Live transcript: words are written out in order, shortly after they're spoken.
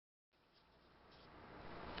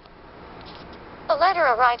letter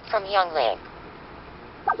arrived from young Link.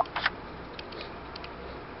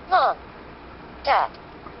 Mom. Dad.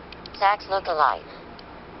 Zack's look alike.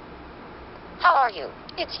 How are you?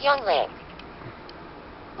 It's young Link.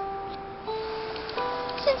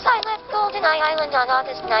 Since I left GoldenEye Island on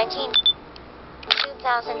August 19,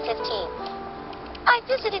 2015, I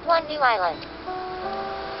visited one new island.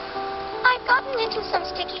 I've gotten into some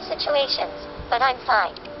sticky situations, but I'm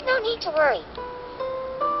fine. No need to worry.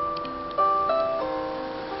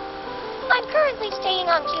 I'm currently staying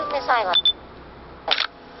on Cuteness Island.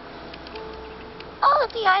 All of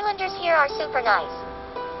the islanders here are super nice.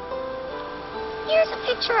 Here's a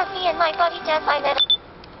picture of me and my buddy Death I met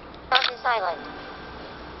on this island.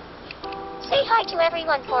 Say hi to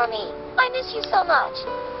everyone for me. I miss you so much.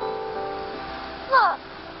 Love.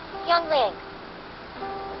 Young Link.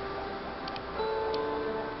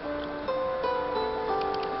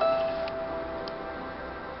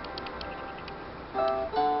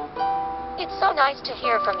 It's so nice to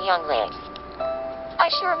hear from young Link. I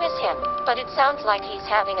sure miss him, but it sounds like he's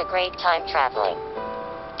having a great time traveling.